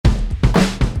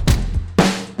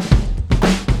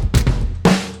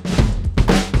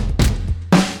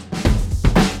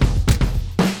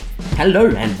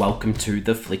Hello and welcome to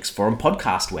the Flicks Forum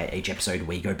podcast, where each episode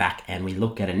we go back and we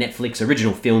look at a Netflix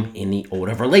original film in the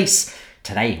order of release.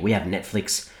 Today we have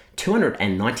Netflix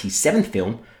 297th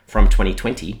film from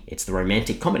 2020. It's the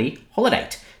romantic comedy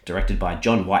Holidate, directed by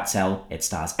John Whitesell. It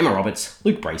stars Emma Roberts,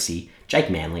 Luke Bracey, Jake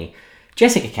Manley,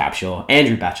 Jessica Capshaw,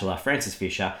 Andrew Batchelor, Francis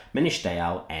Fisher, Manish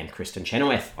Dayal, and Kristen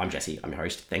Chenoweth. I'm Jesse, I'm your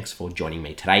host. Thanks for joining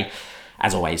me today.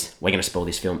 As always, we're going to spoil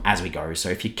this film as we go, so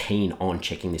if you're keen on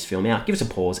checking this film out, give us a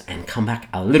pause and come back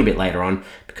a little bit later on,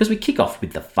 because we kick off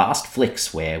with the Fast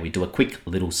Flicks, where we do a quick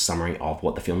little summary of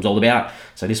what the film's all about.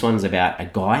 So this one's about a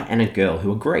guy and a girl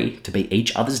who agree to be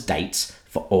each other's dates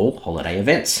for all holiday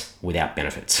events without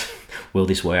benefits. Will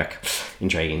this work?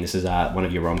 Intriguing. This is one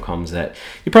of your rom-coms that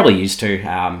you're probably used to,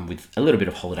 with a little bit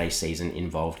of holiday season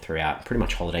involved throughout, pretty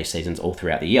much holiday seasons all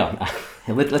throughout the year.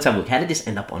 Let's have a look. How did this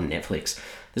end up on Netflix?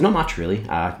 There's not much really,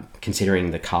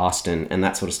 considering the cast and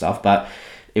that sort of stuff, but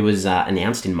it was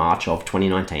announced in March of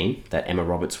 2019 that Emma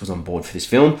Roberts was on board for this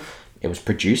film. It was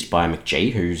produced by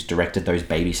McGee, who's directed those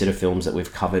babysitter films that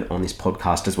we've covered on this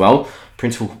podcast as well.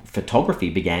 Principal photography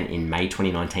began in May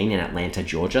 2019 in Atlanta,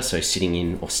 Georgia, so stepping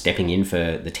in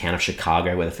for the town of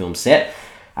Chicago where the film's set.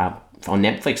 On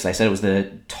Netflix, they said it was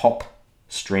the top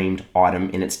streamed item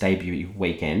in its debut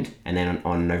weekend, and then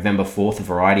on November 4th,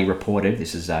 Variety reported,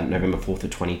 this is November 4th of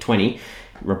 2020,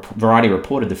 Variety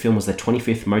reported the film was the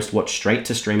 25th most watched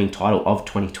straight-to-streaming title of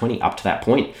 2020 up to that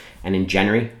point. And in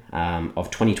January of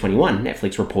 2021,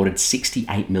 Netflix reported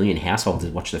 68 million households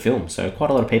had watched the film. So quite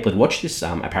a lot of people had watched this,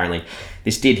 apparently.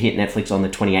 This did hit Netflix on the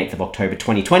 28th of October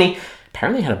 2020.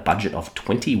 Apparently had a budget of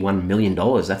 $21 million.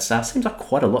 That seems like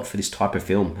quite a lot for this type of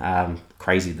film.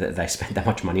 Crazy that they spent that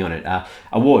much money on it.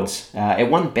 Awards. It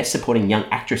won Best Supporting Young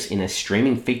Actress in a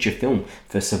Streaming Feature Film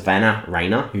for Savannah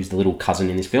Rayner, who's the little cousin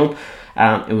in this film.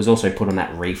 It was also put on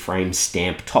that Reframe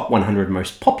stamp Top 100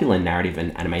 Most Popular Narrative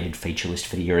and Animated Feature list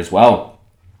for the year as well.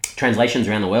 Translations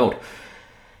around the world.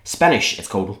 Spanish, it's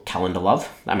called Calendar Love.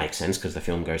 That makes sense because the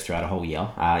film goes throughout a whole year.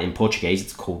 In Portuguese,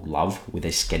 it's called Love with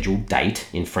a Scheduled Date.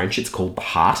 In French, it's called The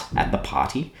Heart at the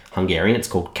Party. Hungarian, it's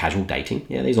called Casual Dating.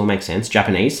 Yeah, these all make sense.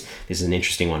 Japanese, this is an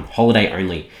interesting one. Holiday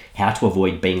Only, How to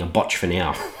Avoid Being a Botch for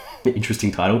Now.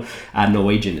 Interesting title.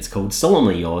 Norwegian, it's called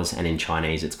Solemnly Yours, and in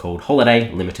Chinese, it's called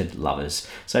Holiday Limited Lovers.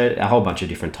 So a whole bunch of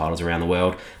different titles around the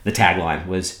world. The tagline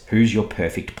was, "Who's your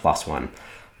perfect plus one?"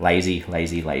 Lazy,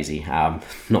 lazy, lazy.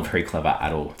 Not very clever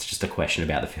at all. It's just a question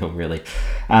about the film, really.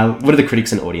 What are the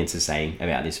critics and audiences saying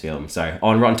about this film? So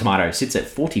on Rotten Tomatoes, sits at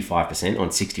 45% on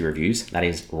 60 reviews. That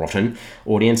is rotten.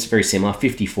 Audience, very similar,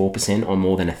 54% on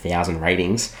more than 1,000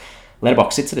 ratings.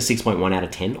 Letterboxd sits at a 6.1 out of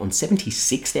 10 on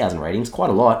 76,000 ratings. Quite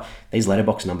a lot. These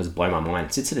Letterboxd numbers blow my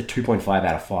mind. Sits at a 2.5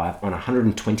 out of 5 on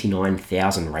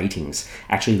 129,000 ratings.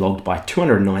 Actually logged by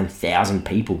 209,000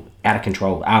 people. Out of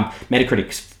control.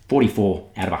 Metacritic's 44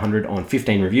 out of 100 on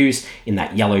 15 reviews in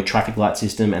that yellow traffic light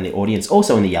system, and the audience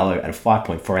also in the yellow at a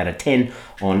 5.4 out of 10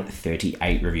 on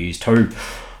 38 reviews too.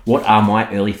 What are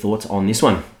my early thoughts on this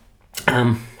one?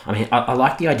 I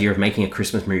like the idea of making a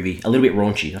Christmas movie a little bit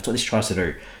raunchy. That's what this tries to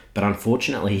do. But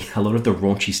unfortunately, a lot of the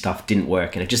raunchy stuff didn't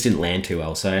work, and it just didn't land too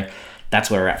well. So that's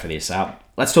where we're at for this.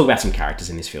 Let's talk about some characters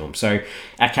in this film. So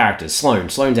our characters, Sloane.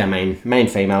 Sloane's our main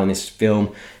female in this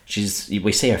film.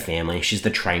 We see her family. She's the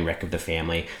train wreck of the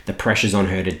family. The pressure's on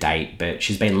her to date, but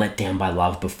she's been let down by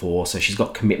love before, so she's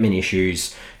got commitment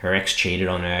issues. Her ex cheated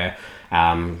on her.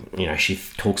 She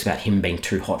talks about him being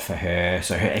too hot for her,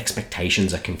 so her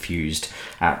expectations are confused.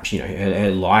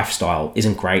 Her lifestyle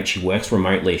isn't great. She works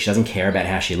remotely. She doesn't care about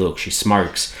how she looks. She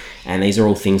smokes, and these are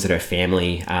all things that her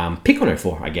family pick on her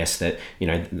for. I guess that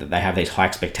they have these high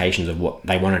expectations of what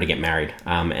they want her to get married,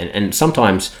 and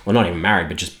sometimes, well, not even married,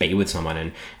 but just be with someone,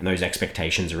 and those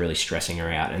expectations are really stressing her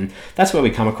out. And that's where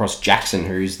we come across Jackson,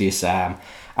 who's this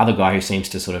other guy who seems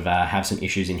to sort of have some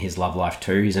issues in his love life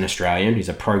too. He's an Australian. He's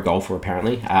a pro golfer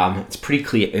apparently. It's pretty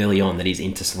clear early on that he's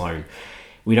into Sloane.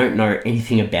 We don't know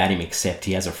anything about him except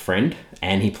he has a friend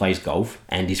and he plays golf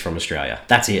and he's from Australia.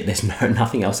 That's it. There's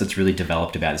nothing else that's really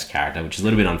developed about this character, which is a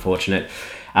little bit unfortunate.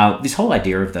 This whole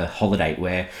idea of the holiday,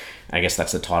 where I guess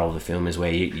that's the title of the film, is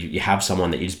where you have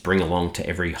someone that you just bring along to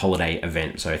every holiday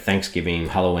event. So Thanksgiving,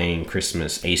 Halloween,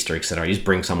 Christmas, Easter, etc. You just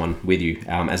bring someone with you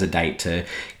as a date to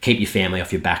keep your family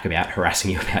off your back about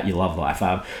harassing you about your love life.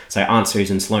 So Aunt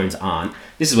Susan, Sloane's aunt,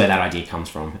 this is where that idea comes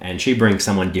from. And she brings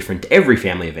someone different to every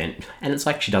family event. And it's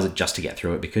like she does it just to get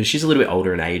through it, because she's a little bit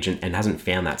older in age and hasn't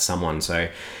found that someone. So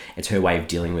it's her way of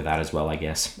dealing with that as well, I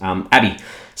guess. Abby.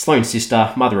 Sloane's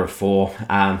sister, mother of four,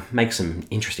 makes some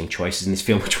interesting choices in this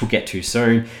film, which we'll get to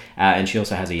soon. And she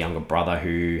also has a younger brother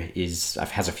who has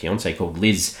a fiance called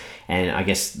Liz. And I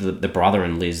guess the brother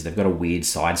and Liz, they've got a weird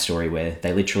side story where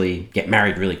they literally get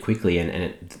married really quickly,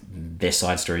 and their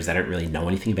side stories, they don't really know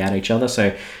anything about each other.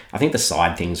 So I think the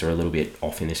side things are a little bit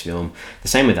off in this film. The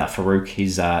same with Farouk.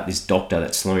 He's this doctor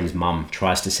that Sloane's mum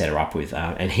tries to set her up with,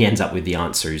 and he ends up with the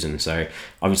Aunt Susan. So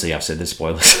obviously I've said the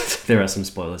spoilers. There are some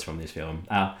spoilers from this film.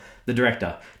 The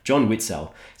director, John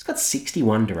Whitesell, he's got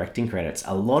 61 directing credits,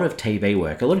 a lot of TV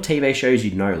work, a lot of TV shows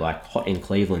you'd know, like Hot in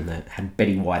Cleveland that had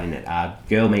Betty White in it,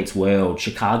 Girl Meets World,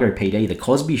 Chicago PD, The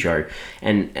Cosby Show,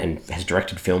 and has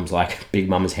directed films like Big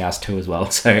Mama's House too as well.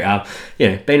 So,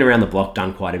 been around the block,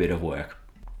 done quite a bit of work.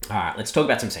 All right, let's talk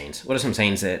about some scenes. What are some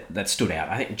scenes that stood out?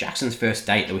 I think Jackson's first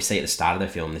date that we see at the start of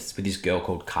the film, this with this girl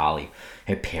called Carly.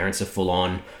 Her parents are full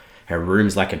on. Her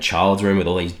room's like a child's room with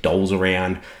all these dolls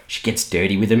around. She gets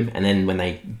dirty with him, and then when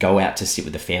they go out to sit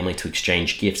with the family to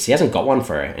exchange gifts, he hasn't got one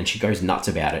for her, and she goes nuts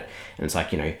about it. And it's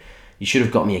like, you should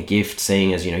have got me a gift,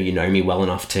 seeing as, you know me well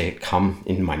enough to come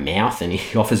in my mouth. And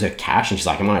he offers her cash, and she's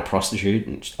like, am I a prostitute?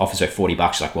 And she offers her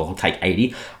 $40. She's like, well, I'll take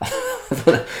 80.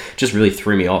 Just really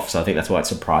threw me off. So I think that's why it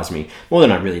surprised me. More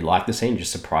than I really liked the scene,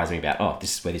 just surprised me about,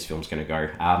 this is where this film's going to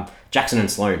go. Jackson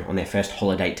and Sloane on their first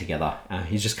holiday together.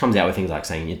 He just comes out with things like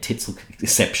saying, your tits look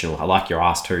exceptional. I like your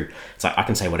ass too. It's like, I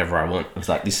can say whatever I want. It's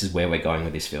like, this is where we're going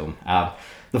with this film.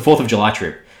 The 4th of July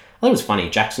trip. I thought it was funny.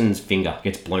 Jackson's finger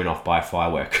gets blown off by a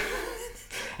firework.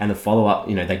 And the follow-up,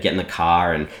 they get in the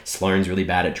car, and Sloane's really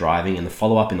bad at driving, and the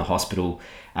follow-up in the hospital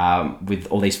with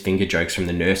all these finger jokes from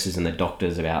the nurses and the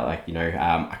doctors about, like,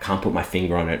 I can't put my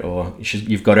finger on it, or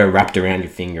you've got her wrapped around your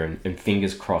finger and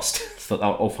fingers crossed. So that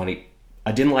was all funny.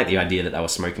 I didn't like the idea that they were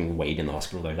smoking weed in the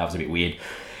hospital, though. That was a bit weird.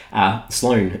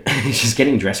 Sloane, she's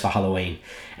getting dressed for Halloween,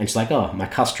 and she's like, oh, my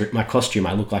costume,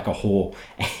 I look like a whore.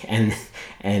 And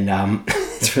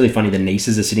it's really funny. The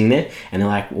nieces are sitting there, and they're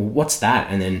like, well, what's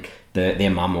that? And then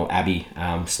their mum, or Abby,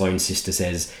 Sloane's sister,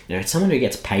 says, it's someone who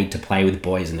gets paid to play with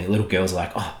boys, and the little girls are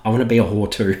like, oh, I want to be a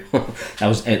whore too.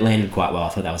 It landed quite well. I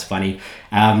thought that was funny.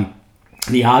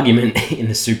 The argument in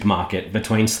the supermarket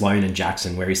between Sloane and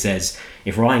Jackson, where he says,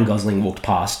 if Ryan Gosling walked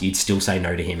past, you'd still say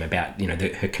no to him about,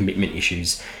 her commitment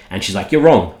issues. And she's like, you're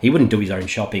wrong. He wouldn't do his own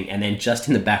shopping. And then just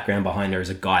in the background behind her is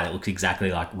a guy that looks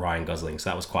exactly like Ryan Gosling. So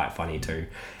that was quite funny too.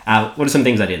 What are some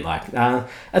things I didn't like?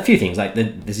 A few things. Like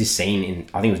there's this scene in,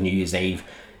 I think it was New Year's Eve.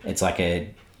 It's like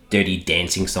a dirty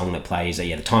dancing song that plays,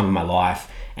 the time of my life.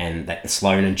 And that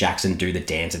Sloane and Jackson do the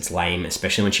dance. It's lame,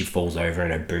 especially when she falls over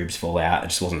and her boobs fall out. It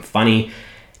just wasn't funny.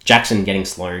 Jackson getting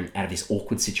Sloane out of this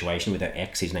awkward situation with her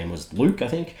ex. His name was Luke, I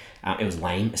think. It was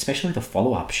lame, especially the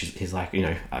follow-up. He's like,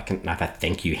 I can have a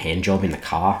thank you hand job in the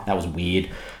car. That was weird.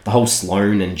 The whole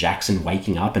Sloane and Jackson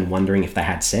waking up and wondering if they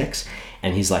had sex.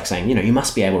 And he's like saying, you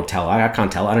must be able to tell. I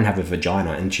can't tell. I don't have a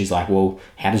vagina. And she's like, well,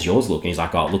 how does yours look? And he's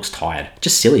like, oh, it looks tired.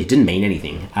 Just silly. It didn't mean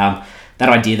anything. That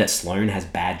idea that Sloane has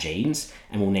bad genes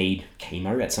and will need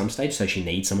chemo at some stage, so she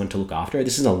needs someone to look after her.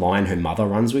 This is a line her mother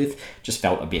runs with. Just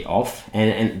felt a bit off.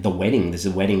 And the wedding, there's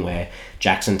a wedding where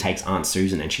Jackson takes Aunt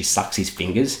Susan and she sucks his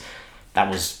fingers. That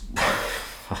was...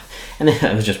 and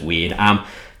then it was just weird.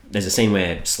 There's a scene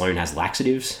where Sloane has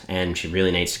laxatives and she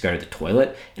really needs to go to the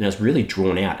toilet, and it was really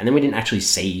drawn out. And then we didn't actually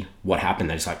see what happened.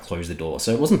 They just closed the door.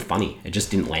 So it wasn't funny. It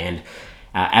just didn't land.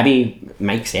 Abby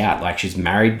makes out, like she's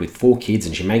married with 4 kids,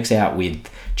 and she makes out with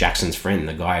Jackson's friend,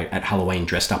 the guy at Halloween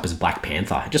dressed up as Black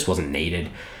Panther. It just wasn't needed.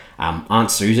 Aunt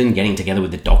Susan getting together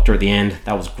with the doctor at the end,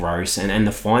 that was gross. And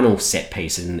the final set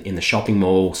piece in the shopping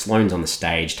mall, Sloane's on the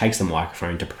stage, takes the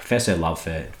microphone to profess her love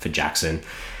for Jackson.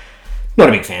 Not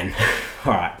a big fan.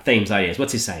 All right, themes, ideas.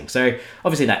 What's he saying? So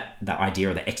obviously that idea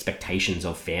of the expectations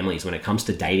of families when it comes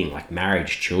to dating, like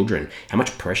marriage, children, how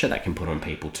much pressure that can put on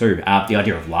people too. The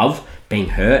idea of love, being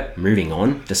hurt, moving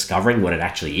on, discovering what it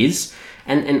actually is,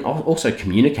 and also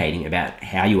communicating about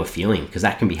how you are feeling, because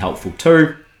that can be helpful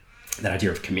too. That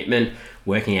idea of commitment,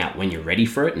 working out when you're ready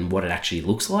for it and what it actually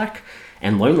looks like.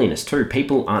 And loneliness too.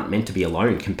 People aren't meant to be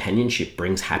alone. Companionship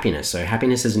brings happiness. So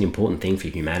happiness is an important thing for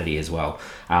humanity as well.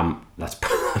 I'm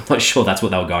not sure that's what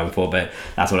they were going for, but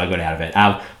that's what I got out of it.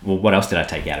 Well, what else did I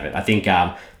take out of it? I think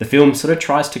the film sort of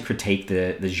tries to critique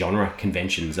the genre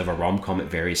conventions of a rom-com at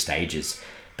various stages.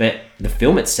 But the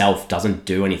film itself doesn't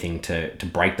do anything to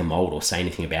break the mold or say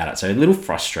anything about it. So little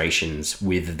frustrations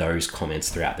with those comments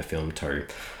throughout the film too.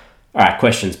 All right,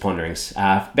 questions, ponderings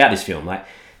about this film. Like,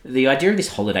 the idea of this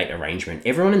Holidate arrangement,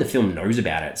 everyone in the film knows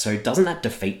about it, so doesn't that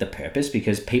defeat the purpose?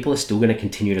 Because people are still going to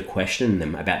continue to question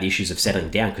them about the issues of settling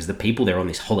down, because the people they're on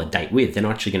this holiday with, they're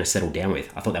not actually going to settle down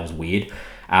with. I thought that was weird.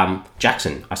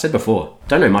 Jackson, I said before,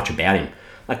 don't know much about him.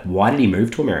 Like, why did he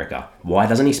move to America? Why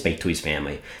doesn't he speak to his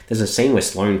family? There's a scene where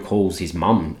Sloane calls his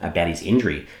mum about his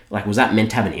injury. Like, was that meant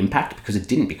to have an impact? Because it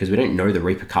didn't, because we don't know the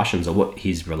repercussions of what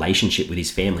his relationship with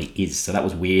his family is. So that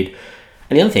was weird.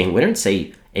 And the other thing, we don't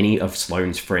see any of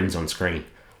Sloane's friends on screen.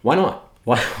 Why not?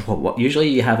 Why? Usually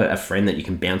you have a friend that you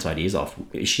can bounce ideas off.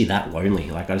 Is she that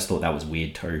lonely? Like, I just thought that was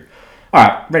weird too. All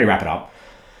right, ready to wrap it up.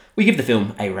 We give the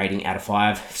film a rating out of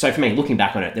 5. So for me, looking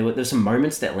back on it, there were some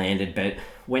moments that landed, but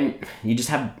when you just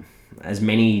have as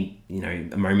many,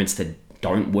 moments that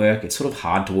don't work, it's sort of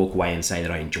hard to walk away and say that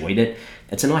I enjoyed it.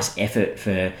 It's a nice effort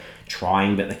for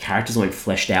trying, but the characters weren't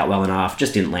fleshed out well enough,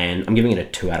 just didn't land. I'm giving it a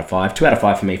 2 out of 5. 2 out of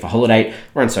 5 for me for Holidate.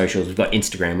 We're on socials. We've got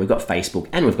Instagram, we've got Facebook,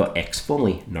 and we've got X,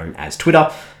 formerly known as Twitter.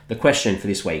 The question for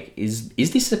this week is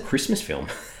this a Christmas film?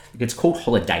 It's called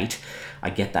Holidate. I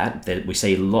get that we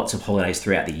see lots of holidays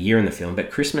throughout the year in the film,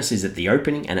 but Christmas is at the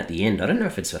opening and at the end. I don't know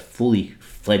if it's a fully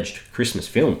fledged Christmas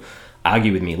film.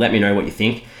 Argue with me. Let me know what you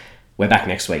think. We're back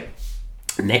next week.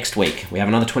 Next week, we have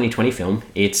another 2020 film.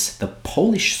 It's the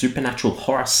Polish supernatural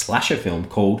horror slasher film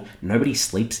called Nobody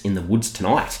Sleeps in the Woods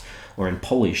Tonight, or in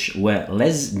Polish, Where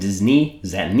Les Dni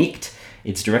Zanikt.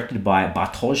 It's directed by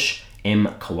Bartosz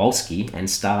M. Kowalski and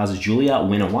stars Julia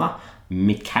Wieniawa,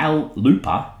 Mikhail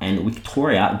Lupa, and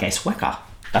Victoria Gajsweka.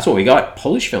 That's what we got.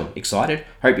 Polish film. Excited.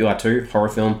 Hope you are too. Horror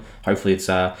film. Hopefully it's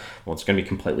it's going to be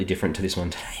completely different to this one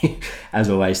today. As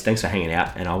always, thanks for hanging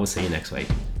out, and I will see you next week.